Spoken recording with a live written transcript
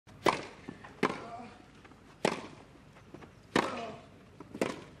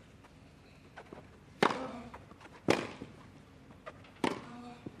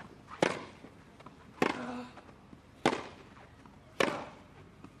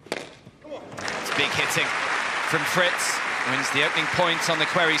big hitting from Fritz. Wins the opening point on the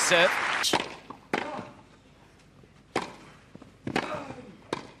query serve.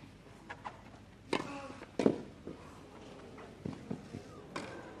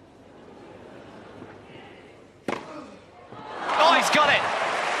 Oh, he's got it!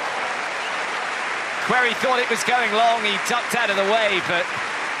 Query thought it was going long, he ducked out of the way, but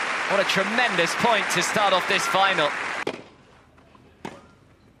what a tremendous point to start off this final.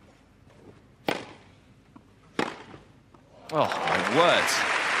 Oh, my word.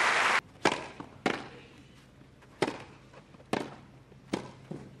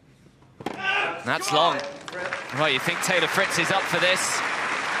 That's long. Well, you think Taylor Fritz is up for this?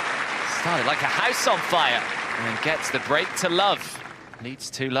 Started like a house on fire and gets the break to love. Leads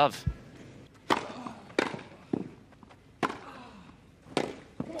to love.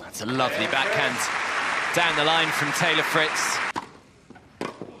 That's a lovely backhand down the line from Taylor Fritz.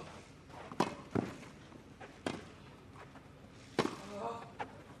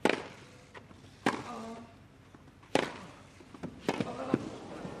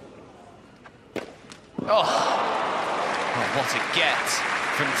 Oh, what a get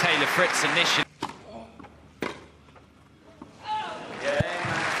from Taylor Fritz initially.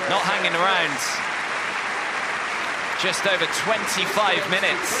 Not hanging around. Just over 25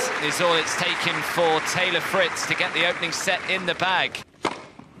 minutes is all it's taken for Taylor Fritz to get the opening set in the bag.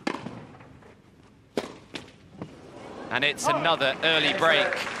 And it's another early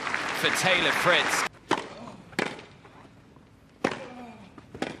break for Taylor Fritz.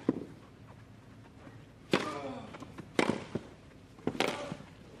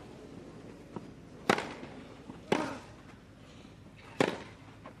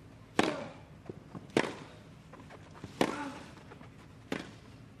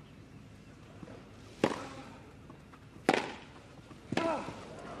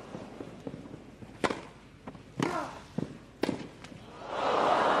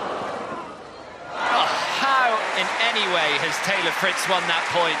 In any way has Taylor Fritz won that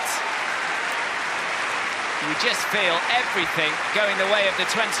point. You just feel everything going the way of the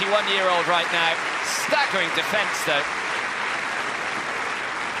 21-year-old right now. Staggering defence, though.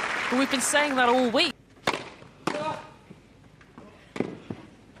 But we've been saying that all week.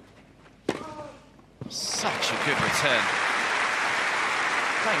 Such a good return.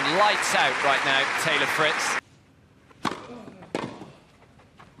 Playing lights out right now, Taylor Fritz.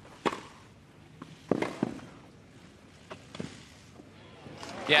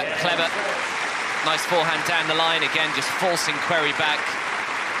 Yeah, clever. Nice forehand down the line again, just forcing query back,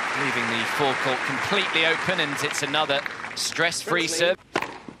 leaving the forecourt completely open, and it's another stress-free serve.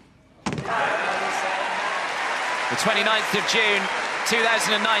 The 29th of June,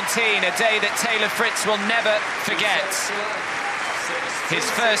 2019, a day that Taylor Fritz will never forget. His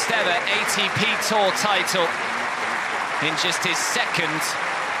first ever ATP Tour title in just his second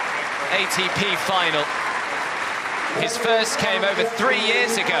ATP final. His first came over 3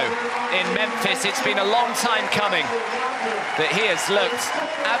 years ago in Memphis. It's been a long time coming, but he has looked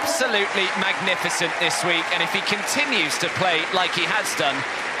absolutely magnificent this week. And if he continues to play like he has done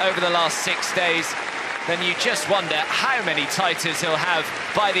over the last 6 days, then you just wonder how many titles he'll have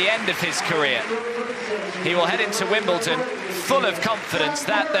by the end of his career. He will head into Wimbledon full of confidence,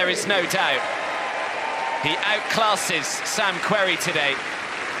 that there is no doubt. He outclasses Sam Querrey today.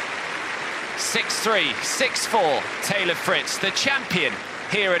 6-3, 6-4, Taylor Fritz, the champion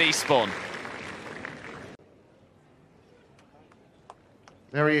here at Eastbourne.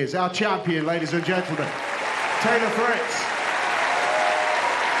 There he is, our champion, ladies and gentlemen, Taylor Fritz.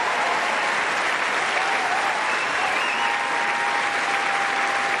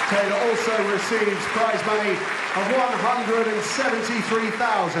 Taylor also receives prize money of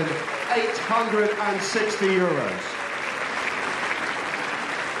 €173,860.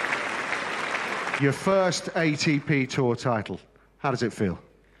 Your first ATP Tour title. How does it feel?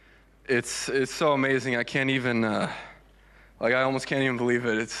 It's so amazing. I can't even I almost can't even believe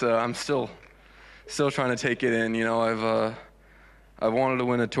it. It's I'm still trying to take it in. You know, I've wanted to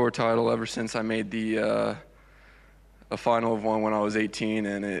win a tour title ever since I made a final of one when I was 18,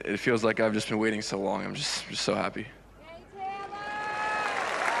 and it feels like I've just been waiting so long. I'm just so happy.